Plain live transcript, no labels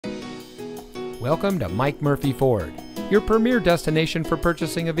Welcome to Mike Murphy Ford, your premier destination for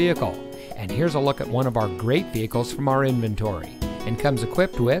purchasing a vehicle. And here's a look at one of our great vehicles from our inventory, and comes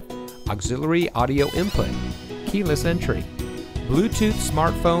equipped with auxiliary audio input, keyless entry, Bluetooth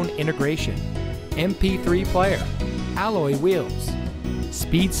smartphone integration, MP3 player, alloy wheels,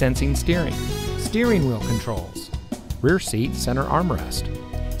 speed sensing steering wheel controls, rear seat center armrest,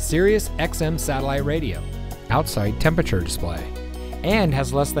 Sirius XM satellite radio, outside temperature display, and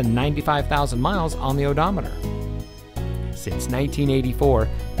has less than 95,000 miles on the odometer. Since 1984,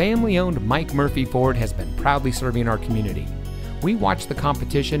 family-owned Mike Murphy Ford has been proudly serving our community. We watch the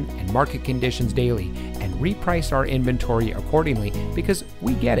competition and market conditions daily and reprice our inventory accordingly because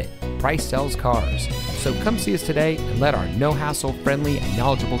we get it. Price sells cars. So come see us today and let our no-hassle, friendly, and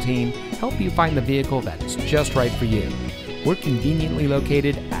knowledgeable team help you find the vehicle that is just right for you. We're conveniently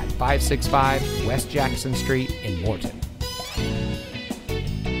located at 565 West Jackson Street in Morton.